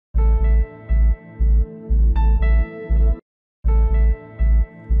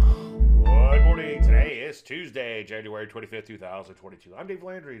this Tuesday, January 25th, 2022. I'm Dave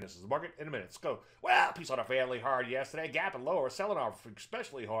Landry, and this is the market in a minute. Let's go. Well, piece on our family hard yesterday. Gapping lower, selling off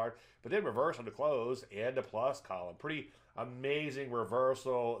especially hard, but then reverse on the close and the plus column. Pretty amazing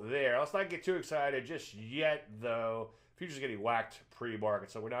reversal there. Let's not get too excited just yet, though. Futures getting whacked pre-market,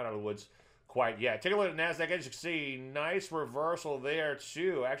 so we're not out of the woods quite yet. Take a look at NASDAQ. As you can see, nice reversal there,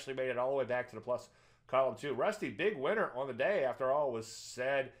 too. Actually made it all the way back to the plus column, too. Rusty, big winner on the day after all was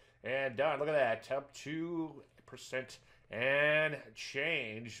said and done. Look at that, up 2% and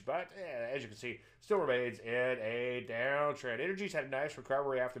change. But as you can see, still remains in a downtrend. Energy's had a nice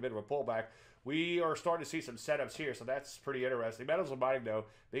recovery after a bit of a pullback. We are starting to see some setups here, so that's pretty interesting. Metals and mining, though,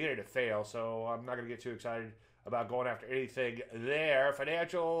 beginning to fail, so I'm not going to get too excited about going after anything there.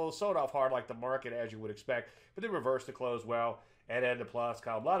 Financial sold off hard like the market, as you would expect, but then reversed to close well and then the plus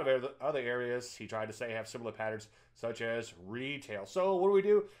column. A lot of other areas, he tried to say, have similar patterns, such as retail. So what do we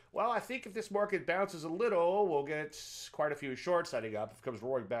do? Well, I think if this market bounces a little, we'll get quite a few shorts setting up. If it comes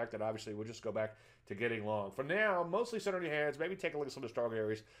roaring back, then obviously we'll just go back to getting long. For now, mostly sit on your hands. Maybe take a look at some of the strong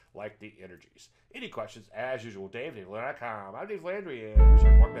areas like the energies. Any questions, as usual, DaveLandry.com. I'm Dave Landry, and we'll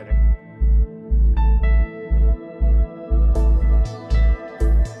start in 1 minute.